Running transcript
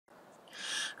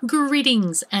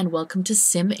Greetings and welcome to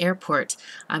SimAirport.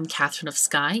 I'm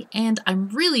KatherineOfSky and I'm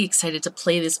really excited to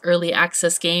play this early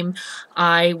access game.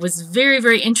 I was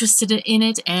very interested in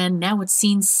it and now it's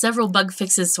seen several bug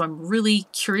fixes, so I'm really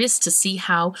curious to see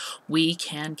how we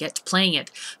can get to playing it.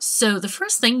 So the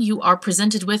first thing you are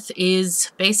presented with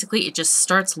is basically it just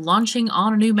starts launching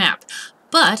on a new map.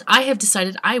 But I have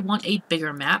decided I want a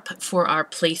bigger map for our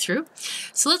playthrough.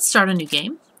 So let's start a new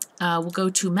game. We'll go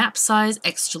to map size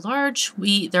extra large.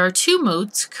 There are two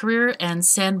modes, career and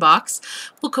sandbox.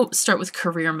 We'll start with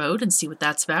career mode and see what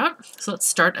that's about. So let's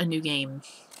start a new game.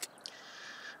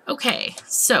 Okay,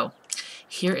 so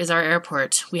here is our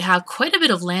airport. We have quite a bit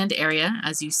of land area,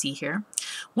 as you see here.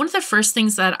 One of the first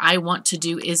things that I want to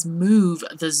do is move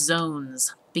the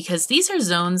zones, because these are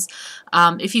zones,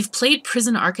 if you've played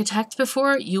Prison Architect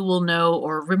before, you will know,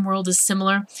 or RimWorld is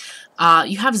similar,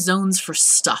 you have zones for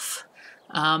stuff.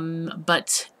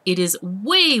 But it is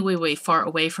way far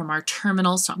away from our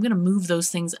terminal, so I'm going to move those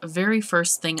things very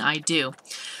first thing I do.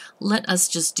 Let us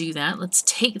just do that. Let's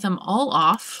take them all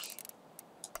off,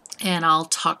 and I'll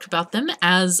talk about them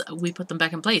as we put them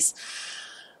back in place.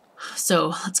 So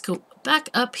let's go back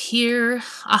up here.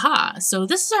 Aha! So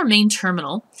this is our main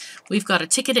terminal. We've got a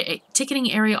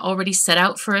ticketing area already set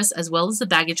out for us, as well as the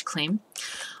baggage claim.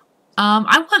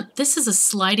 This is a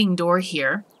sliding door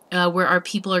here. Where our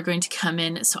people are going to come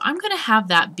in. So I'm going to have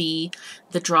that be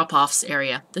the drop-offs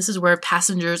area. This is where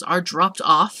passengers are dropped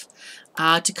off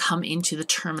to come into the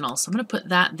terminal. So I'm going to put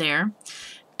that there.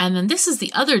 And then this is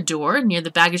the other door near the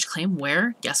baggage claim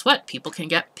where, guess what, people can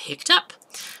get picked up.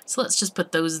 So let's just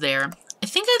put those there. I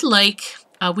think I'd like,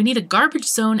 we need a garbage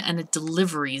zone and a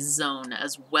delivery zone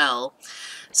as well.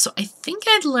 So I think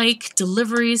I'd like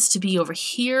deliveries to be over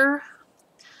here.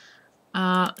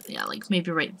 Yeah, like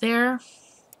maybe right there.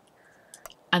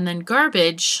 And then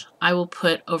garbage, I will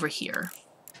put over here.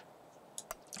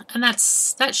 And that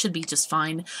should be just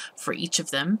fine for each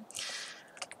of them.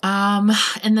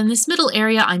 And then this middle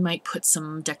area, I might put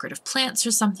some decorative plants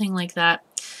or something like that.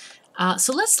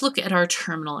 So let's look at our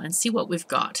terminal and see what we've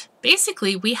got.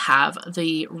 Basically, we have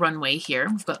the runway here.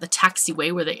 We've got the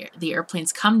taxiway where the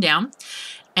airplanes come down.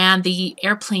 And the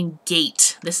airplane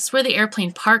gate. This is where the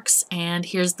airplane parks, and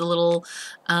here's the little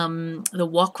the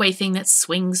walkway thing that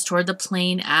swings toward the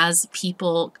plane as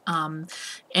people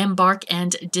embark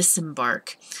and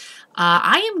disembark.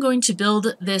 I am going to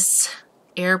build this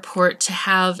airport to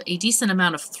have a decent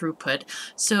amount of throughput,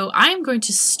 so I am going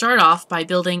to start off by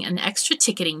building an extra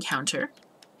ticketing counter.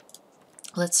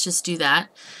 Let's just do that.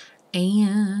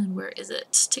 And where is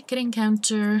it? Ticketing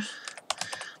counter.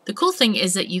 The cool thing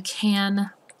is that you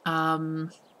can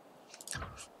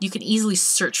easily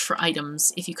search for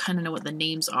items if you kind of know what the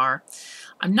names are.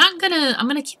 I'm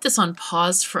gonna keep this on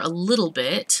pause for a little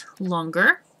bit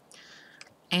longer,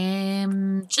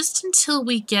 and just until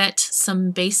we get some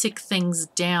basic things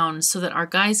down so that our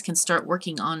guys can start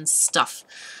working on stuff.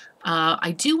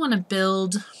 I do want to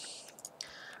build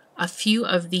a few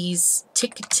of these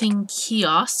ticketing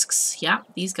kiosks. Yeah,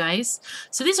 these guys.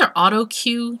 So these are auto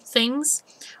queue things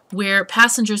where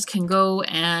passengers can go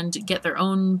and get their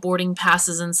own boarding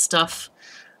passes and stuff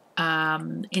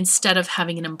instead of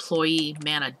having an employee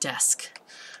man a desk.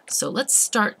 So let's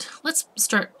start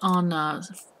on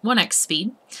 1x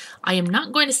speed. I am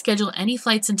not going to schedule any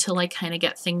flights until I kind of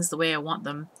get things the way I want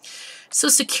them. So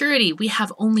security, we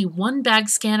have only one bag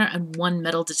scanner and one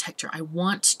metal detector. I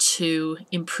want to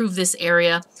improve this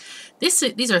area.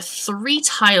 These are 3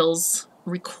 tiles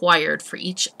required for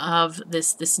each of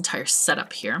this entire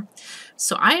setup here.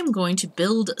 So I am going to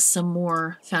build some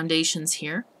more foundations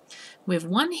here. We have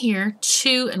 1 here,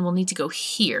 2, and we'll need to go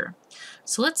here.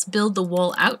 So let's build the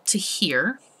wall out to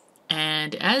here.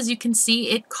 And as you can see,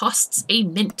 it costs a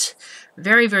mint.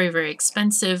 Very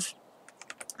expensive.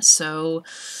 So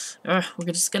we're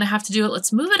just going to have to do it.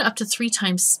 Let's move it up to 3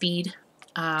 times speed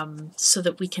so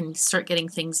that we can start getting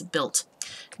things built.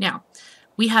 Now,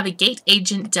 we have a gate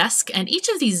agent desk, and each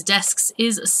of these desks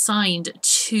is assigned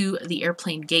to the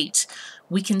airplane gate.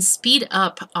 We can speed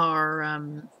up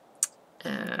our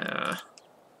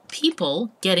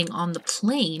people getting on the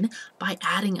plane by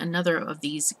adding another of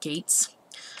these gates.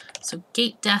 So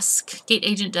gate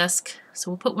agent desk,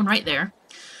 so we'll put one right there.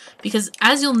 Because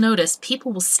as you'll notice,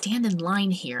 people will stand in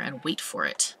line here and wait for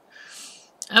it.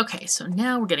 Okay, so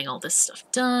now we're getting all this stuff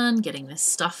done, getting this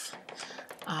stuff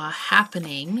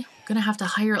happening. I'm going to have to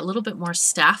hire a little bit more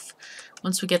staff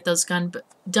once we get those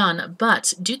done,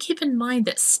 but do keep in mind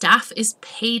that staff is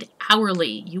paid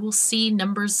hourly. You will see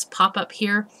numbers pop up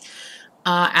here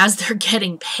as they're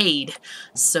getting paid.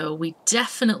 So we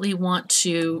definitely want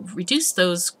to reduce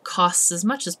those costs as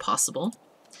much as possible.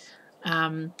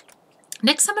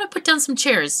 Next, I'm going to put down some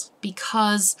chairs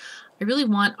because I really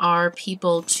want our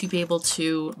people to be able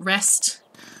to rest,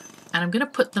 and I'm going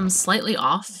to put them slightly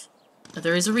off.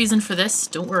 There is a reason for this,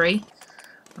 don't worry.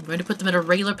 I'm going to put them in a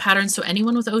regular pattern so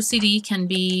anyone with OCD can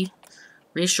be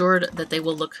reassured that they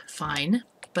will look fine.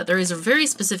 But there is a very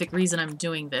specific reason I'm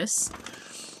doing this,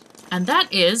 and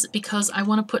that is because I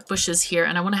want to put bushes here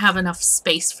and I want to have enough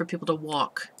space for people to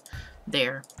walk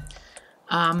there.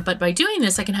 But by doing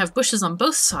this, I can have bushes on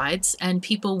both sides and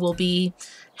people will be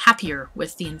happier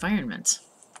with the environment.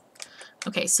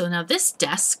 Okay, so now this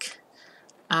desk,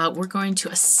 we're going to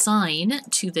assign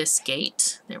to this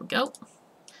gate. There we go.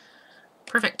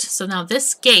 Perfect. So now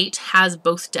this gate has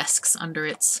both desks under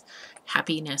its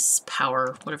happiness,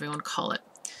 power, whatever you want to call it.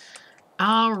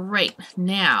 All right,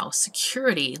 now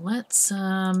security. Let's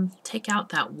take out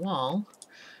that wall,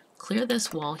 clear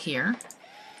this wall here,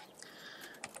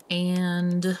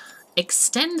 and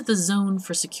extend the zone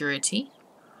for security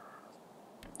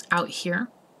out here,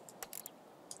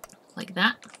 like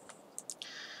that.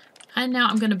 And now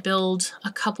I'm going to build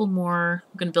a couple more.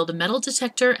 I'm going to build a metal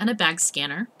detector and a bag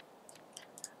scanner.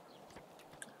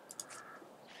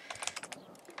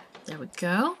 There we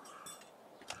go.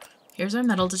 Here's our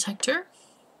metal detector.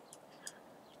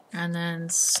 And then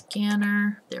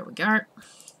scanner. There we go.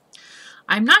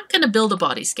 I'm not going to build a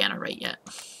body scanner right yet,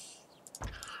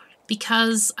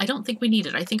 because I don't think we need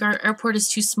it. I think our airport is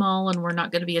too small and we're not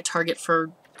going to be a target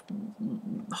for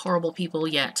horrible people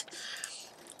yet.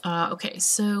 Okay,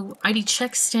 so ID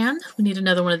check stand. We need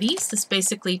another one of these. This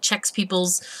basically checks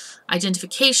people's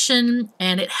identification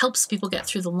and it helps people get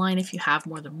through the line if you have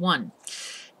more than one.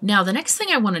 Now, the next thing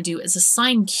I want to do is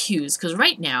assign queues, because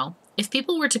right now, if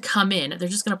people were to come in, they're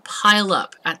just going to pile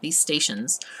up at these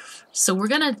stations. So we're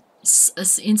going to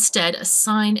instead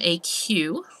assign a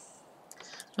queue.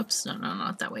 Oops, no,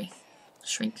 not that way.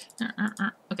 Shrink.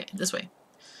 Okay, this way.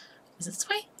 Is it this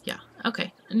way? Yeah,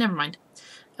 okay, never mind.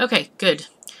 Okay, good.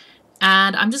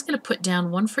 And I'm just going to put down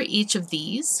one for each of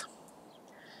these.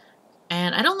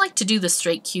 And I don't like to do the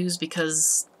straight queues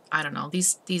because, I don't know,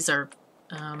 these are,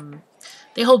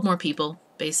 they hold more people,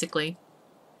 basically.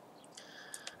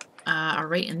 All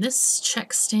right, and this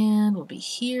check stand will be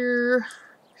here.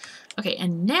 Okay,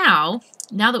 and now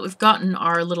that we've gotten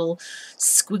our little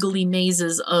squiggly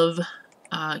mazes of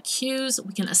queues,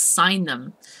 we can assign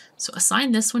them. So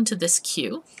assign this one to this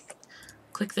queue.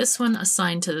 Click this one,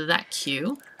 assign to that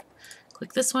queue.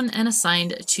 Click this one and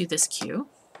assigned to this queue.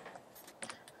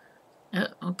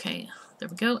 Okay, there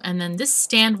we go. And then this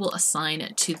stand will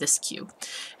assign to this queue.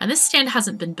 And this stand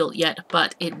hasn't been built yet,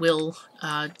 but it will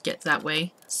get that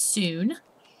way soon. All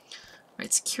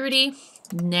right, security.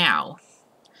 Now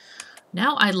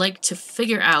I'd like to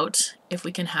figure out if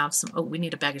we can have some... Oh, we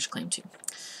need a baggage claim too.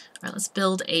 All right, let's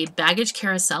build a baggage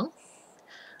carousel.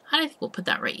 I think we'll put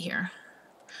that right here.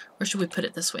 Or should we put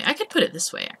it this way? I could put it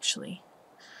this way, actually.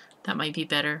 That might be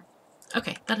better.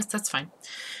 Okay, that's fine.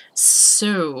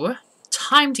 So,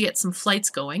 time to get some flights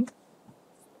going.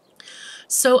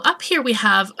 So up here we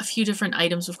have a few different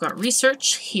items. We've got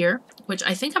research here, which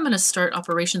I think I'm going to start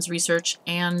operations research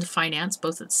and finance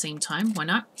both at the same time. Why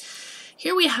not?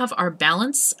 Here we have our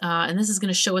balance, and this is going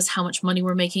to show us how much money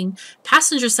we're making.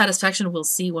 Passenger satisfaction we'll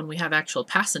see when we have actual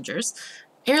passengers.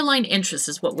 Airline interest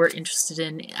is what we're interested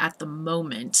in at the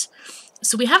moment.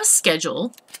 So we have a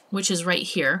schedule, which is right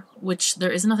here, which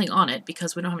there is nothing on it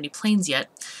because we don't have any planes yet,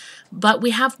 but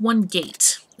we have one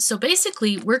gate. So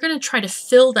basically, we're going to try to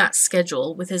fill that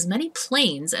schedule with as many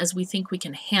planes as we think we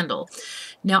can handle.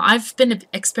 Now, I've been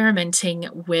experimenting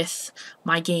with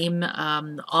my game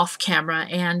off camera,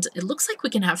 and it looks like we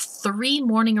can have 3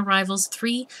 morning arrivals,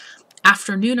 3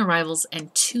 afternoon arrivals,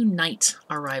 and 2 night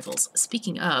arrivals.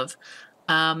 Speaking of,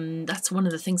 that's one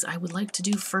of the things I would like to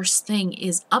do first thing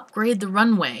is upgrade the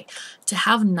runway. To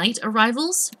have night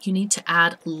arrivals, you need to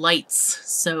add lights.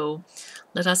 So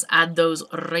let us add those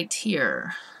right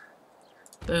here.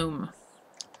 Boom.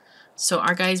 So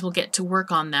our guys will get to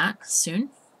work on that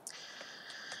soon.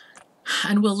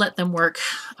 And we'll let them work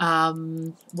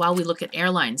while we look at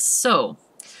airlines. So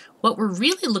what we're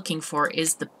really looking for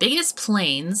is the biggest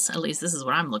planes, at least this is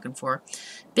what I'm looking for,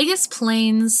 biggest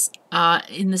planes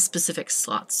in the specific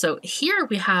slots. So here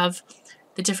we have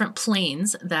the different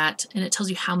planes that, and it tells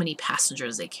you how many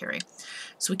passengers they carry.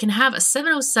 So we can have a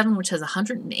 707, which has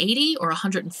 180, or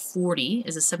 140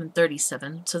 is a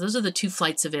 737. So those are the 2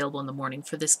 flights available in the morning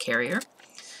for this carrier.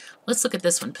 Let's look at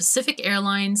this one. Pacific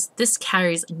Airlines, this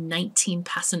carries 19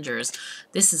 passengers.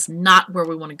 This is not where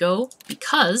we want to go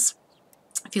because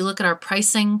if you look at our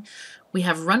pricing, we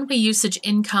have runway usage,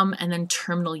 income, and then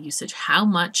terminal usage. How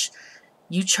much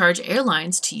you charge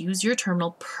airlines to use your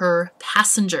terminal per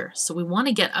passenger. So we want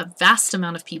to get a vast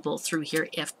amount of people through here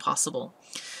if possible.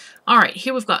 All right,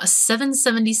 here we've got a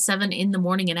 777 in the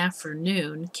morning and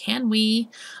afternoon. Can we...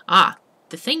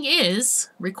 the thing is,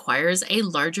 requires a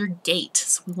larger gate,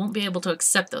 so we won't be able to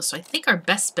accept those. So I think our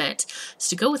best bet is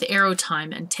to go with Aero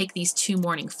Time and take these 2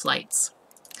 morning flights.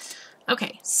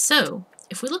 Okay, so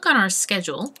if we look on our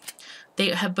schedule, they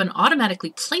have been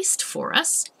automatically placed for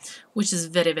us, which is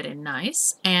very, very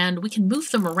nice, and we can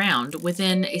move them around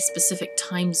within a specific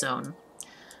time zone.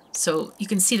 So you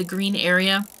can see the green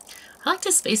area. I like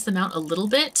to space them out a little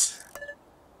bit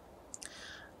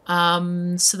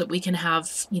so that we can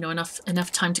have, you know,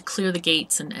 enough time to clear the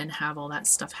gates and have all that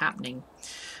stuff happening.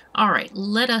 All right,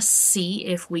 let us see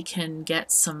if we can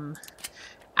get some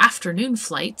afternoon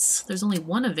flights. There's only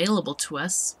one available to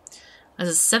us. As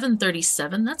a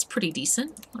 737, that's pretty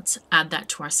decent. Let's add that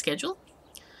to our schedule.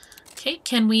 Okay,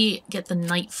 can we get the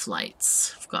night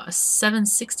flights? We've got a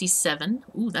 767.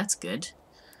 Ooh, that's good.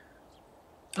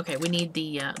 Okay, we need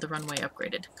the runway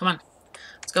upgraded. Come on.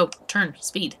 Let's go. Turn.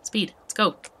 Speed. Speed. Let's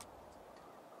go.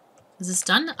 Is this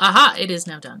done? Aha! It is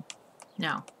now done.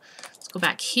 Now, let's go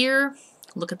back here.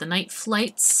 Look at the night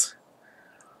flights.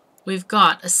 We've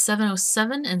got a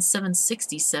 707 and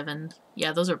 767.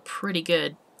 Yeah, those are pretty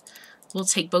good. We'll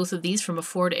take both of these from a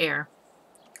Ford Air.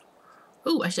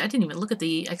 Ooh, I didn't even look at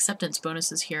the acceptance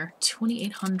bonuses here.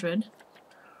 2,800.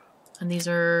 And these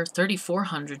are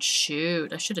 3,400.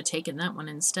 Shoot, I should have taken that one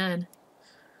instead.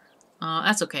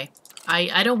 That's okay.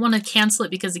 I don't want to cancel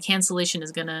it because the cancellation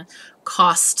is going to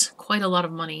cost quite a lot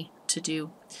of money to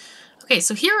do. Okay,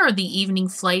 so here are the evening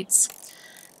flights.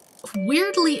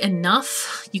 Weirdly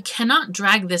enough, you cannot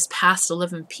drag this past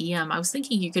 11 p.m. I was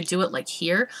thinking you could do it like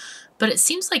here, but it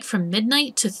seems like from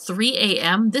midnight to 3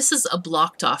 a.m., this is a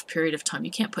blocked off period of time. You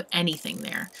can't put anything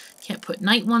there. Can't put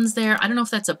night ones there. I don't know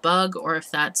if that's a bug or if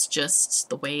that's just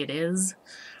the way it is.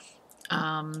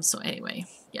 So anyway,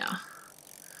 yeah.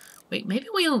 Wait, maybe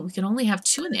we can only have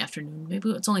 2 in the afternoon. Maybe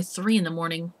it's only 3 in the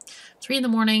morning. 3 in the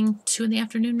morning, 2 in the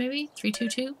afternoon maybe? 3, 2,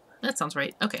 2? That sounds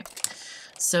right. Okay.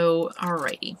 So,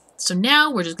 alrighty. So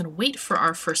now we're just going to wait for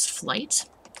our first flight.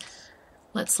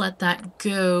 Let's let that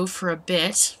go for a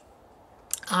bit.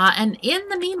 And in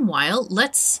the meanwhile,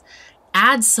 let's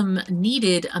add some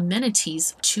needed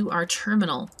amenities to our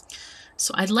terminal.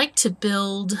 So I'd like to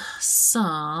build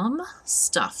some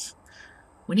stuff.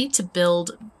 We need to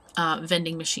build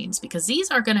vending machines because these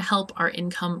are going to help our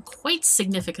income quite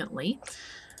significantly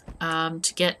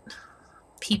to get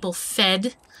people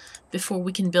fed before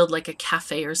we can build like a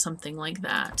cafe or something like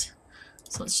that.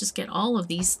 So let's just get all of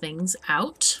these things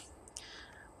out.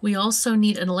 We also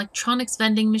need an electronics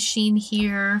vending machine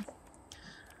here.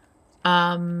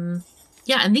 Yeah,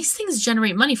 and these things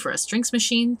generate money for us. Drinks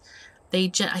machine,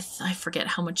 I forget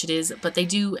how much it is, but they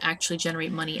do actually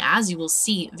generate money, as you will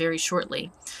see very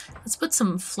shortly. Let's put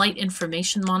some flight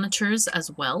information monitors as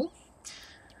well.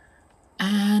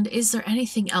 And is there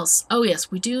anything else? Oh yes,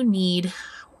 we do need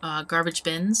garbage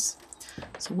bins.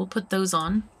 So we'll put those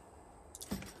on.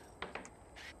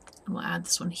 We'll add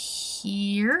this one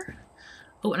here.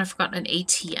 Oh, and I forgot an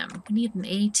ATM. We need an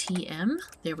ATM.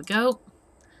 There we go.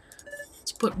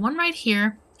 Let's put one right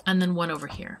here and then one over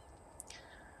here.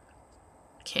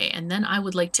 Okay, and then I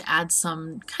would like to add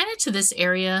some kind of to this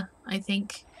area, I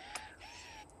think.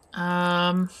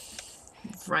 Right.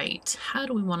 How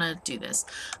do we want to do this?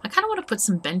 I kind of want to put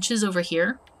some benches over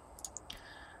here.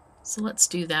 So let's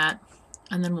do that.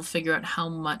 And then we'll figure out how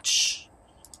much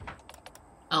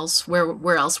else,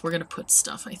 where else we're going to put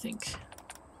stuff, I think.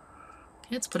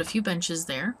 Okay, let's put a few benches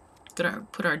there. Gotta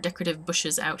put our decorative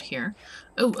bushes out here.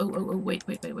 Oh, wait.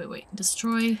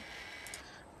 Destroy.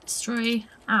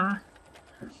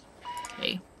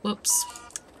 Okay, whoops.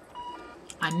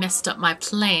 I messed up my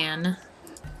plan.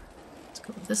 Let's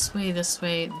go this way, this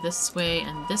way, this way,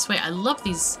 and this way. I love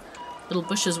these little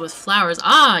bushes with flowers.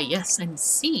 Ah, yes, and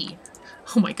see.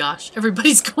 Oh my gosh,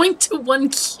 everybody's going to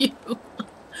 1Q.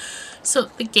 So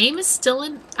the game is still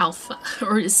in alpha,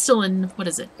 or is still in, what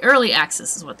is it? Early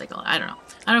access is what they call it. I don't know.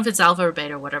 I don't know if it's alpha or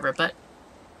beta or whatever, but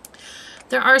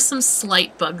there are some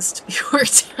slight bugs to be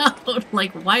worked out.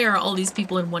 Like, why are all these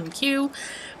people in 1Q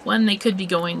when they could be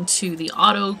going to the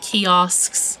auto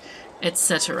kiosks,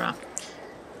 etc.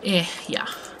 Yeah.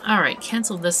 Alright,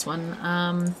 cancel this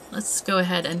one. Let's go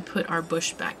ahead and put our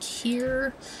bush back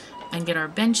here and get our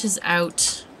benches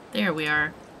out. There we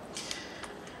are.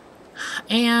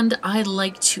 And I'd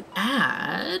like to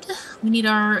add, we need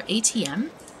our ATM.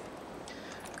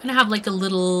 I'm gonna have like a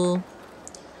little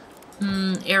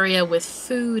area with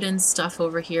food and stuff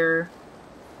over here.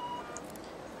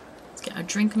 Let's get a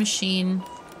drink machine.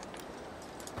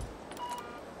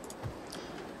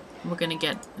 We're going to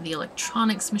get the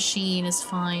electronics machine is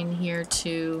fine here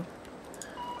too.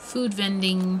 Food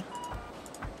vending.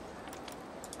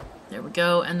 There we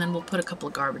go. And then we'll put a couple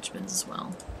of garbage bins as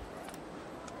well.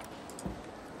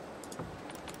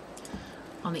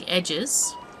 On the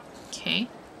edges. Okay.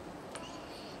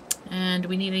 And do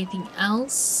we need anything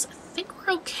else? I think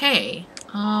we're okay.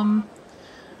 Oh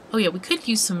yeah, we could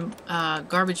use some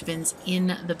garbage bins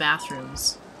in the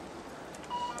bathrooms.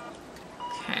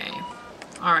 Okay.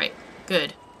 Alright,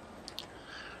 good.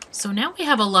 So now we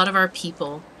have a lot of our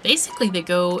people. Basically, they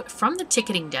go from the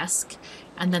ticketing desk,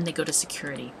 and then they go to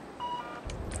security.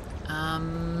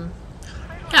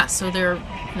 Yeah, so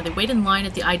they wait in line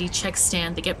at the ID check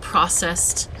stand, they get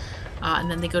processed,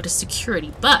 and then they go to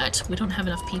security. But we don't have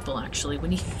enough people, actually. We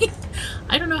need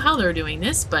I don't know how they're doing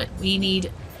this, but we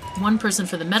need one person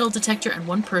for the metal detector and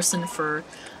one person for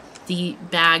the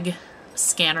bag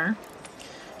scanner.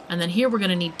 And then here we're going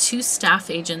to need 2 staff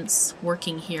agents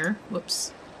working here.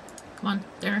 Whoops. Come on.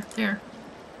 There.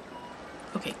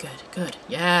 Okay, good.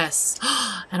 Yes.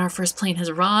 And our first plane has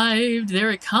arrived. There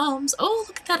it comes. Oh,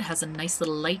 look at that. It has a nice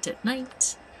little light at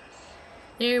night.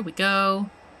 There we go.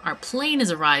 Our plane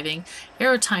is arriving.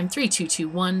 Aero time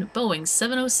 3221, Boeing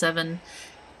 707.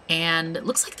 And it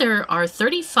looks like there are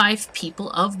 35 people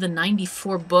of the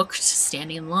 94 booked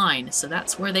standing in line. So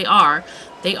that's where they are.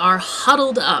 They are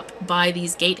huddled up by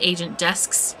these gate agent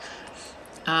desks.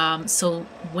 So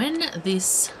when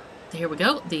this... Here we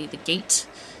go. The gate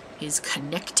is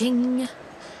connecting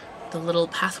the little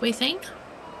pathway thing.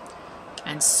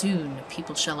 And soon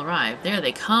people shall arrive. There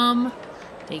they come.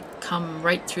 They come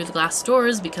right through the glass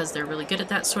doors because they're really good at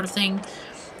that sort of thing.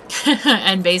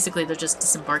 And basically they're just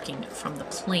disembarking from the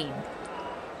plane.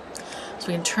 So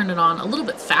we can turn it on a little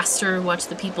bit faster, watch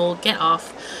the people get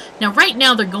off. Now right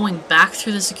now they're going back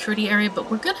through the security area, but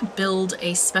we're going to build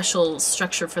a special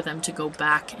structure for them to go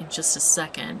back in just a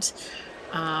second.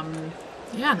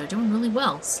 Yeah, they're doing really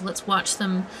well. So let's watch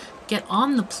them get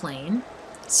on the plane.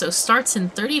 So starts in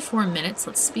 34 minutes.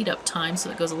 Let's speed up time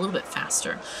so it goes a little bit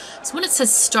faster. So when it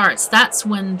says starts, that's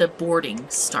when the boarding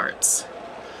starts.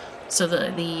 So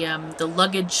the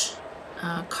luggage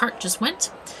cart just went,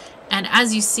 and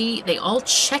as you see, they all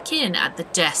check in at the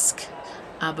desk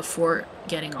before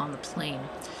getting on the plane.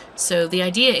 So the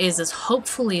idea is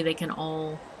hopefully they can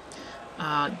all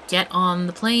get on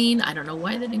the plane. I don't know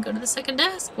why they didn't go to the second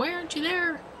desk. Why aren't you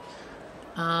there?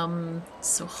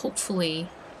 So hopefully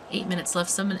 8 minutes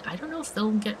left. I don't know if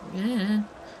they'll get...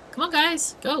 Come on,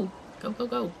 guys. Go.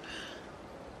 Go.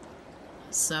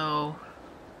 So...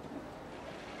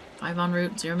 5 en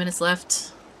route, 0 minutes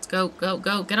left. Let's go.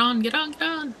 Get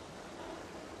on.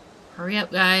 Hurry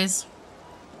up, guys.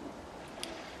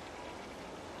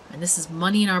 And this is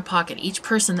money in our pocket. Each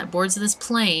person that boards this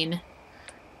plane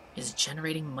is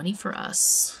generating money for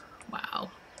us.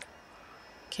 Wow.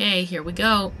 Okay, here we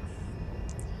go.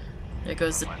 There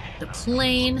goes the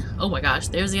plane. Oh my gosh,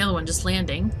 there's the other one just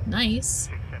landing. Nice.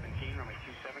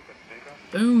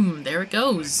 Boom, there it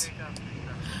goes.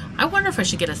 I wonder if I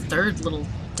should get a third little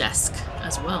desk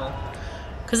as well,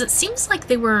 because it seems like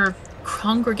they were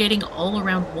congregating all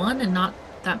around one and not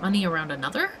that many around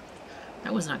another.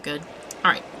 That was not good.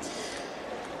 Alright,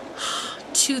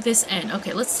 to this end.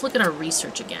 Okay, let's look at our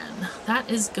research again. That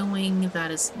is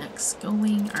next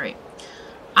going. Alright,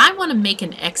 I want to make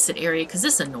an exit area because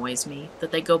this annoys me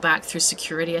that they go back through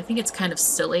security. I think it's kind of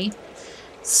silly.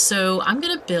 So I'm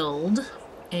gonna build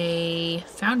a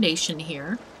foundation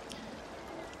here.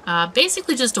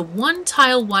 Basically just a 1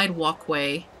 tile wide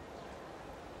walkway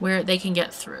where they can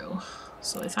get through.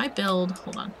 So if I build,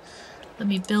 hold on, let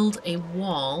me build a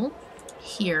wall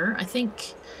here. I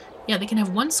think, yeah, they can have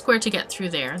 1 square to get through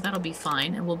there. That'll be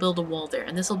fine. And we'll build a wall there.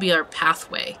 And this will be our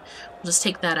pathway. We'll just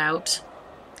take that out.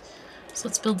 So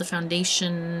let's build the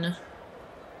foundation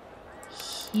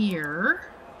here.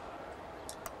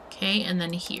 Okay, and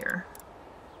then here.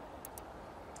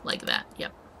 Like that.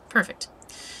 Yep, perfect.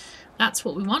 That's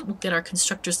what we want. We'll get our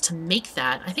constructors to make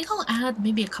that. I think I'll add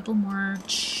maybe a couple more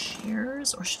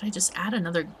chairs, or should I just add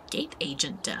another gate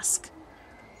agent desk?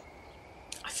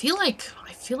 I feel like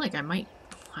I might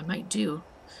do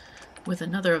with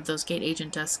another of those gate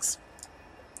agent desks.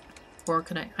 Or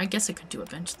could I guess I could do a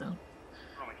bench though.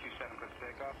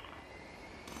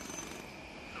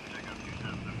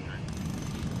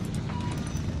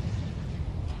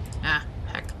 Ah,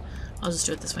 heck. I'll just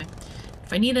do it this way.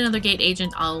 If I need another gate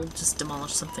agent, I'll just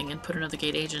demolish something and put another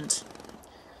gate agent.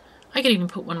 I could even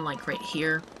put one like right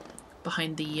here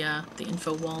behind the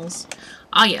info walls.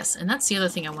 Ah yes, and that's the other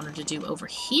thing I wanted to do over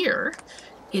here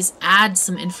is add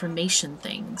some information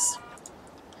things.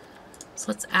 So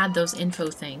let's add those info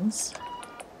things.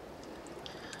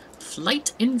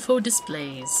 Flight info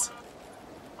displays.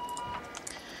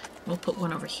 We'll put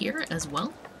one over here as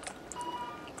well.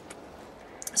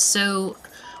 So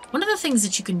one of the things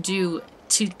that you can do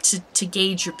to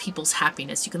gauge your people's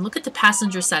happiness, you can look at the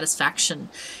passenger satisfaction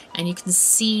and you can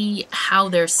see how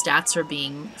their stats are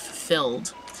being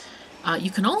fulfilled. You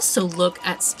can also look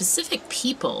at specific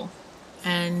people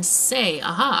and say,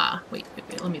 aha, wait,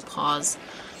 let me pause.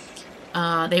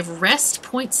 They have rest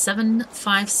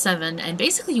 0.757, and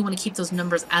basically you want to keep those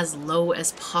numbers as low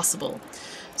as possible.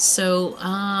 So,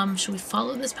 should we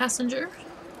follow this passenger?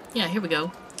 Yeah, here we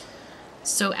go.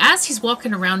 So as he's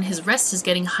walking around, his rest is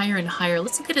getting higher and higher.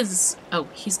 Let's look at his... Oh,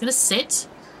 he's going to sit.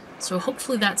 So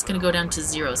hopefully that's going to go down to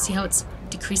 0. See how it's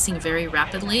decreasing very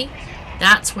rapidly?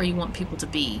 That's where you want people to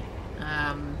be.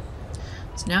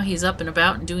 So now he's up and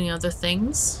about and doing other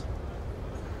things.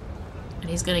 And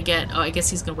he's going to get... Oh, I guess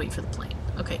he's going to wait for the plane.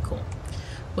 Okay, cool.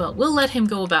 Well, we'll let him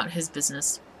go about his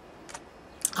business.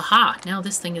 Aha! Now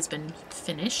this thing has been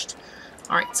finished.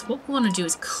 Alright, so what we want to do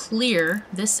is clear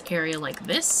this area like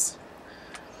this.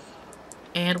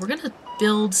 And we're going to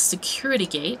build security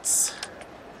gates.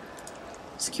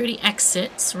 Security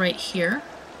exits right here.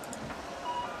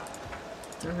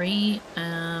 3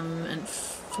 and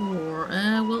 4.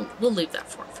 We'll leave that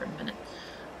for a minute.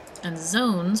 And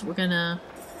zones, we're going to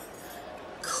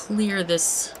clear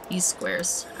these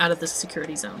squares out of the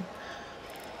security zone.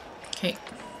 Okay.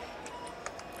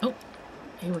 Oh,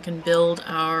 here we can build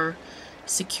our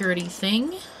security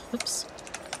thing. Oops.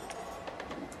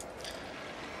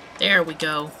 There we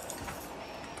go.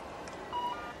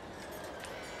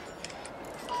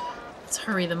 Let's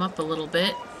hurry them up a little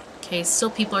bit. Okay,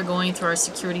 still people are going through our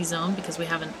security zone because we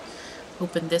haven't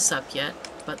opened this up yet,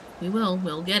 but we will.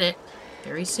 We'll get it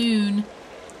very soon.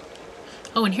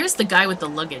 Oh, and here's the guy with the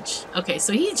luggage. Okay,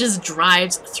 so he just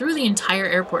drives through the entire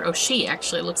airport. Oh, she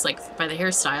actually looks like, by the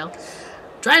hairstyle,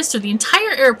 drives through the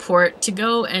entire airport to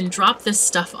go and drop this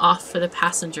stuff off for the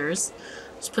passengers.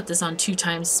 Just put this on 2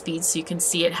 times speed so you can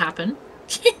see it happen.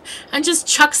 And just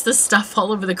chucks the stuff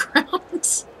all over the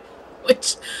ground.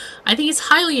 Which I think is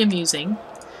highly amusing.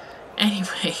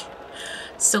 Anyway,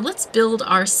 so let's build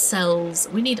ourselves.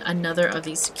 We need another of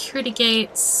these security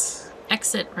gates.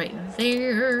 Exit right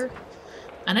there.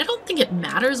 And I don't think it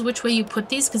matters which way you put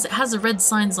these because it has the red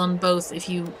signs on both if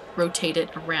you rotate it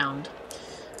around.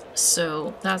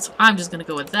 So I'm just going to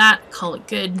go with that. Call it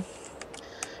good.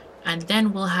 And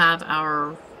then we'll have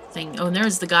our thing. Oh, and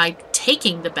there's the guy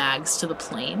taking the bags to the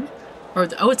plane. Or,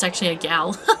 oh, it's actually a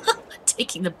gal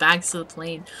taking the bags to the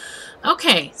plane.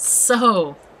 Okay,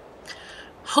 so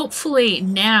hopefully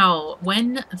now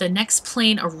when the next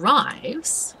plane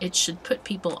arrives, it should put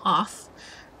people off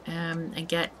and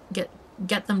get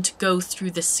them to go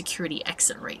through this security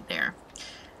exit right there.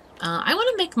 I want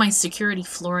to make my security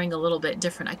flooring a little bit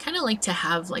different. I kind of like to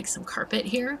have like some carpet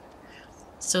here,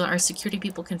 so our security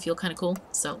people can feel kind of cool.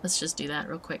 So let's just do that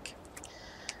real quick.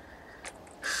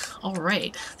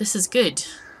 Alright, this is good.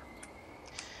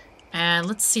 And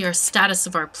let's see our status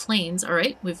of our planes.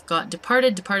 Alright, we've got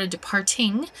departed, departed,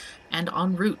 departing, and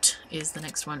en route is the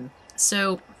next one.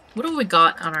 So what have we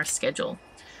got on our schedule?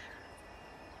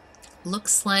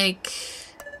 Looks like...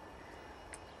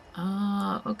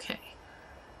 okay.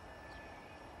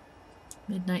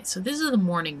 Midnight. So these are the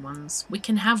morning ones. We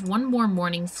can have one more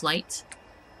morning flight.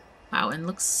 Wow, and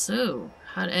looks so...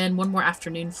 and one more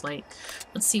afternoon flight.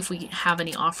 Let's see if we have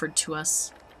any offered to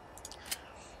us.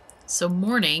 So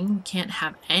morning, can't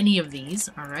have any of these.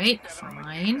 Alright,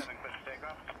 fine.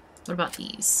 What about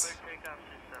these?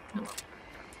 Nope.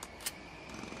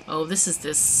 Oh, this is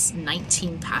this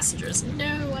 19 passengers.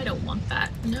 No, I don't want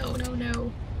that. No, no,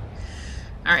 no.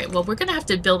 Alright, well, we're going to have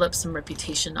to build up some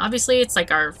reputation. Obviously, it's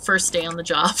like our first day on the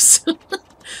job, so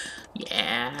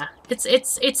yeah,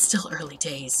 it's still early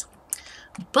days.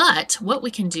 But what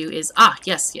we can do is,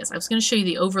 yes, I was going to show you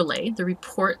the overlay. The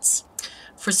reports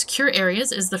for secure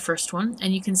areas is the first one,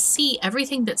 and you can see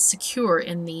everything that's secure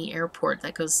in the airport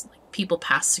that goes, like, people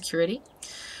past security.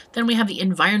 Then we have the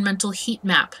environmental heat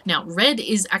map. Now, red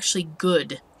is actually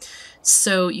good.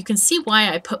 So you can see why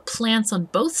I put plants on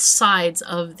both sides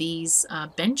of these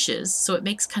benches, so it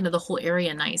makes kind of the whole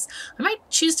area nice. I might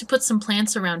choose to put some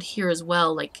plants around here as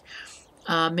well, like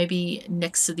maybe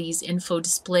next to these info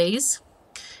displays,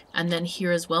 and then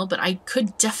here as well. But I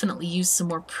could definitely use some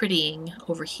more prettying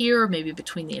over here, maybe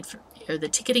between the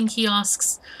ticketing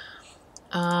kiosks.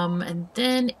 And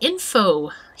then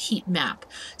info heat map.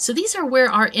 So these are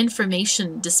where our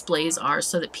information displays are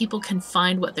so that people can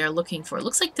find what they're looking for. It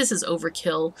looks like this is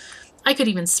overkill. I could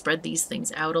even spread these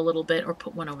things out a little bit or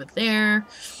put one over there.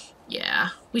 Yeah,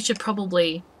 we should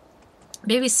probably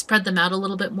maybe spread them out a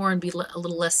little bit more and be a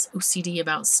little less OCD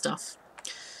about stuff.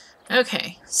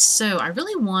 Okay, so I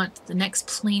really want the next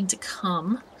plane to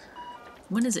come.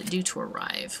 When is it due to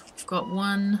arrive? We've got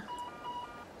one...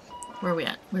 Where are we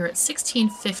at? We're at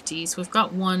 1650, so we've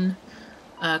got one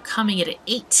coming at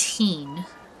 18.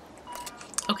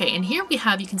 Okay, and here we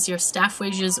have, you can see our staff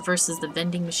wages versus the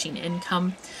vending machine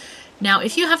income. Now,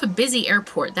 if you have a busy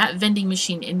airport, that vending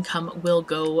machine income will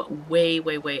go way,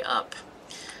 way, way up.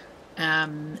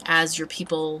 As your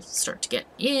people start to get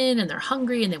in and they're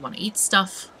hungry and they want to eat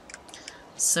stuff.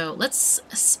 So let's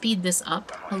speed this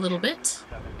up a little bit.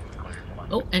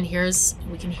 Oh, and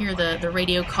we can hear the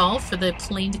radio call for the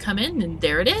plane to come in, and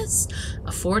there it is.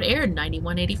 A Ford Air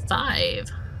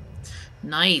 9185.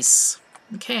 Nice.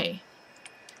 Okay.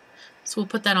 So we'll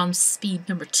put that on speed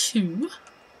number 2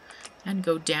 and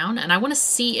go down. And I want to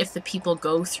see if the people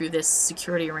go through this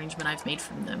security arrangement I've made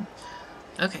for them.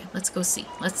 Okay, let's go see.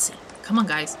 Let's see. Come on,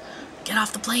 guys. Get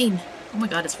off the plane. Oh my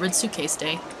god, it's Red Suitcase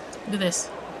Day. Look at this.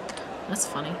 That's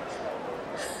funny.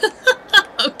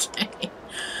 Okay.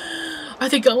 Are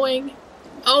they going?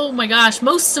 Oh my gosh,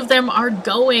 most of them are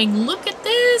going. Look at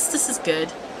this. This is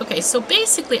good. Okay, so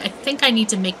basically I think I need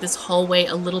to make this hallway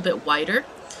a little bit wider.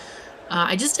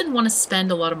 I just didn't want to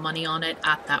spend a lot of money on it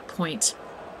at that point.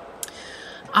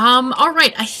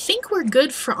 Alright, I think we're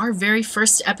good for our very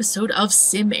first episode of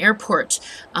SimAirport.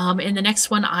 In the next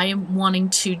one, I am wanting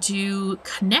to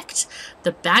connect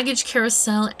the baggage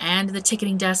carousel and the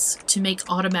ticketing desk to make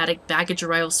automatic baggage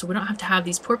arrivals, so we don't have to have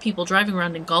these poor people driving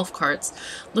around in golf carts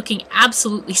looking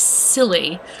absolutely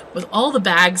silly with all the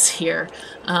bags here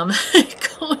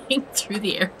going through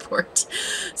the airport.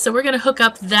 So we're going to hook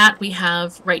up that. We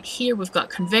have right here, we've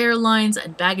got conveyor lines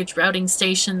and baggage routing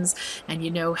stations, and you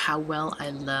know how well I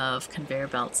love conveyor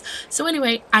belts. So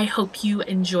anyway, I hope you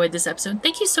enjoyed this episode.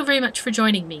 Thank you so very much for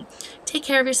joining me. Take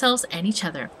care of yourselves and each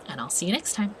other, and I'll see you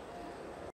next time.